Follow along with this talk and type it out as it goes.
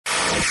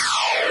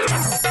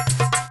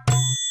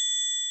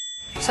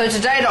So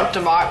today,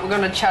 Dr. Mike, we're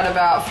going to chat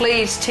about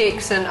fleas,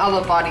 ticks and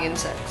other biting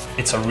insects.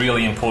 It's a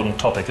really important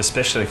topic,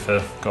 especially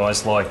for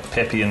guys like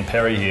Peppy and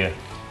Perry here.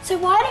 So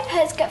why do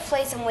pets get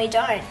fleas and we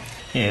don't?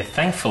 Yeah,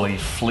 thankfully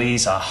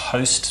fleas are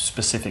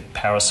host-specific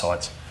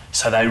parasites,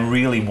 so they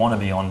really want to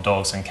be on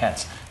dogs and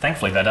cats.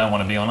 Thankfully they don't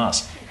want to be on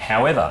us.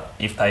 However,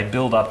 if they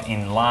build up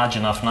in large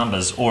enough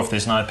numbers, or if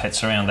there's no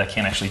pets around, they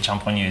can actually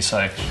jump on you,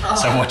 so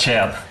watch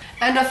out.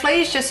 And are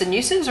fleas just a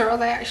nuisance or are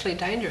they actually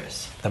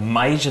dangerous? The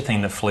major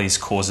thing that fleas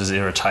cause is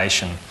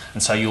irritation,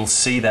 and so you'll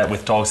see that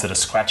with dogs that are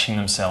scratching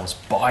themselves,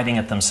 biting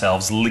at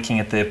themselves, licking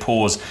at their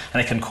paws,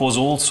 and it can cause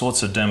all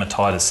sorts of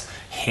dermatitis,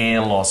 hair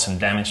loss and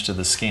damage to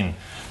the skin.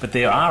 But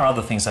there are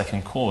other things they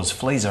can cause.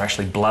 Fleas are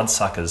actually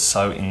bloodsuckers,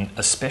 so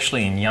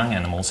especially in young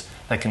animals,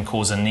 they can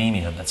cause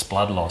anemia, that's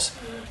blood loss.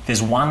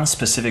 There's one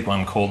specific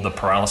one called the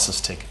paralysis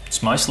tick.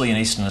 It's mostly in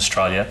Eastern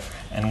Australia,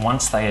 and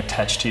once they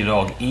attach to your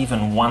dog,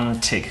 even one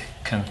tick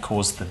can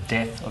cause the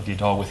death of your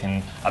dog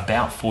within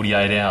about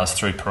 48 hours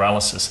through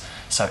paralysis.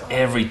 So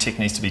every tick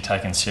needs to be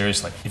taken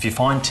seriously. If you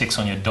find ticks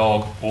on your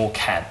dog or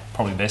cat,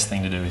 probably the best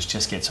thing to do is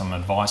just get some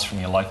advice from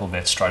your local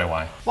vet straight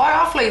away. Why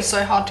are fleas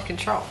so hard to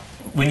control?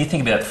 When you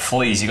think about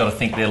fleas, you've got to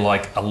think they're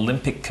like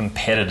Olympic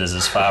competitors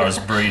as far as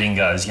breeding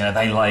goes. You know,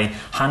 they lay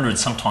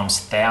hundreds, sometimes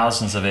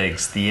thousands of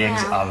eggs. The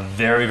eggs are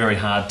very, very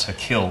hard to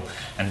kill,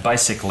 and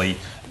basically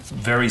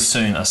very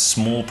soon a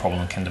small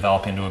problem can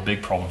develop into a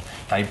big problem.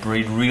 They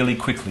breed really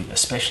quickly,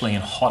 especially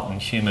in hot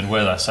and humid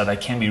weather, so they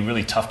can be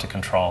really tough to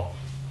control.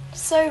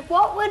 So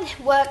what would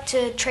work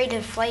to treat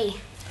a flea?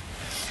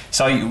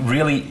 So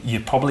you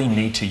probably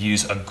need to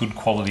use a good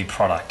quality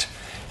product.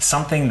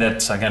 Something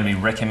that's going to be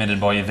recommended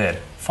by your vet.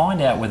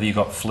 Find out whether you've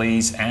got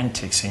fleas and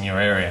ticks in your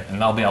area,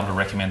 and they'll be able to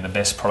recommend the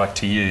best product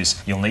to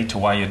use. You'll need to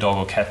weigh your dog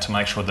or cat to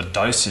make sure the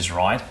dose is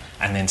right,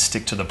 and then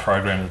stick to the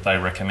program that they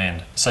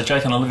recommend. So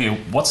Jake and Olivia,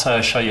 let's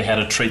show you how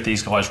to treat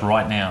these guys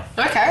right now.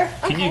 Okay.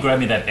 Can you grab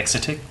me that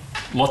Exotic?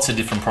 Lots of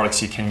different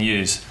products you can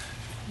use.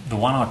 The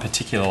one I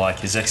particularly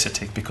like is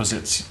Exotic because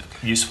it's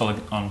useful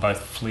on both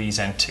fleas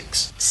and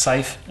ticks.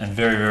 Safe and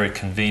very, very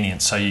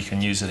convenient, so you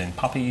can use it in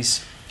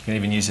puppies, you can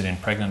even use it in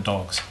pregnant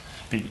dogs.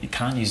 But you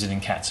can't use it in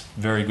cats.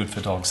 Very good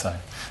for dogs though.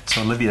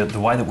 So Olivia, the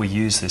way that we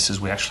use this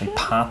is we actually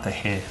part the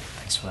hair,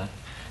 thanks for that,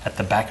 at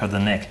the back of the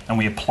neck, and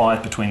we apply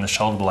it between the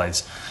shoulder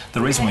blades.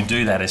 The reason we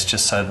do that is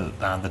just so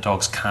that the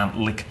dogs can't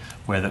lick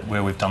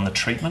where we've done the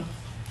treatment.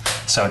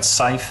 So it's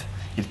safe,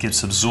 it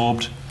gets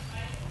absorbed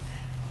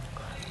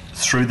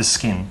through the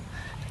skin,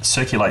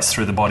 circulates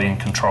through the body and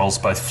controls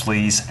both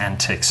fleas and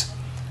ticks.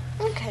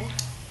 Okay.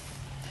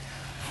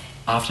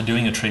 After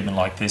doing a treatment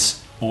like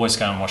this, always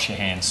go and wash your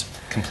hands.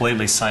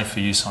 Completely safe for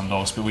use on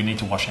dogs, but we need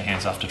to wash our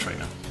hands after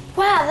treatment.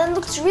 Wow, that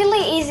looks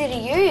really easy to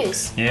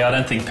use. Yeah, I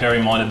don't think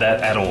Perry minded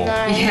that at all.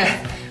 No.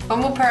 Yeah.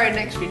 When will Perry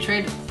next be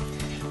treated?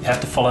 You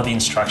have to follow the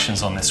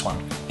instructions on this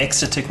one.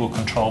 Exotic will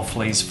control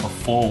fleas for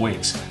 4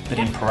 weeks, but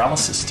in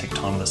paralysis tick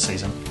time of the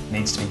season, it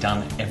needs to be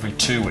done every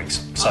 2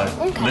 weeks. So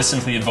listen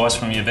to the advice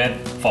from your vet,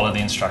 follow the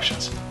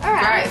instructions. All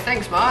right. Great,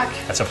 thanks Mike.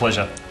 That's a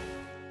pleasure.